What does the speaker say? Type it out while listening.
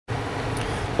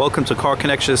Welcome to Car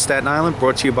Connection of Staten Island,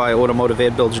 brought to you by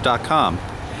AutomotiveAdBuilder.com.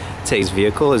 Today's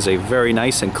vehicle is a very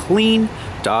nice and clean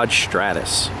Dodge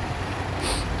Stratus.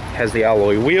 Has the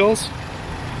alloy wheels,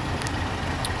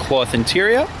 cloth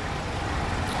interior,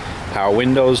 power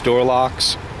windows, door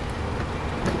locks,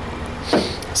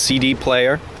 CD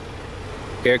player,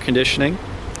 air conditioning,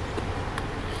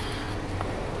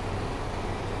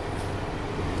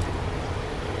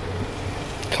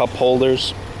 cup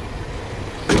holders.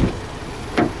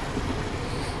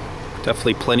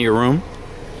 Definitely plenty of room.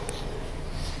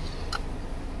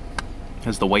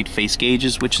 Has the white face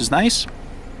gauges, which is nice.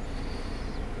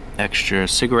 Extra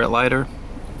cigarette lighter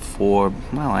for,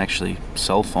 well, actually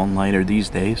cell phone lighter these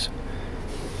days.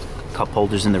 Cup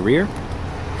holders in the rear.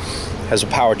 Has a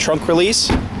power trunk release.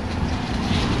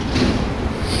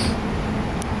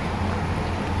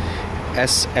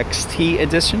 SXT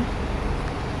edition.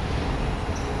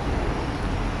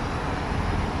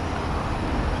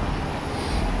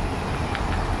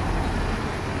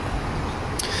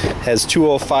 Has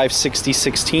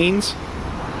 205/60/16s.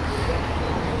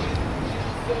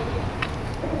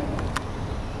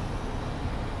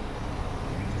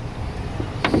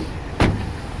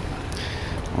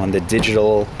 On the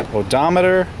digital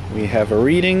odometer, we have a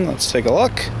reading. Let's take a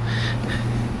look.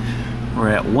 We're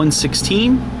at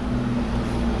 116.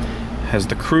 Has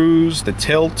the cruise, the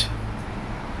tilt.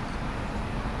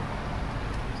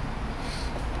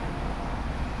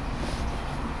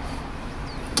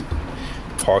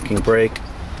 Parking brake,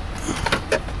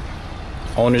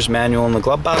 owner's manual in the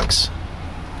glove box,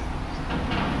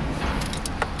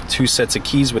 2 sets of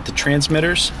keys with the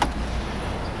transmitters,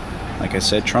 like I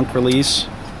said, trunk release.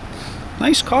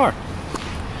 Nice car.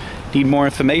 Need more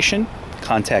information?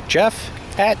 Contact Jeff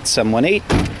at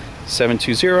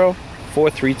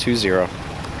 718-720-4320.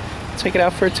 Take it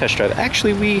out for a test drive.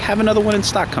 Actually, we have another one in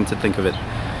stock, come to think of it.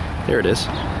 There it is.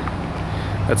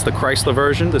 That's the Chrysler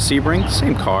version, the Sebring,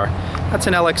 same car. That's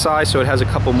an LXI, so it has a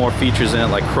couple more features in it,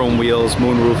 like chrome wheels,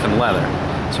 moonroof, and leather.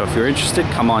 So if you're interested,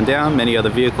 come on down. Many other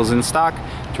vehicles in stock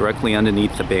directly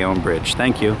underneath the Bayonne Bridge.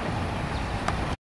 Thank you.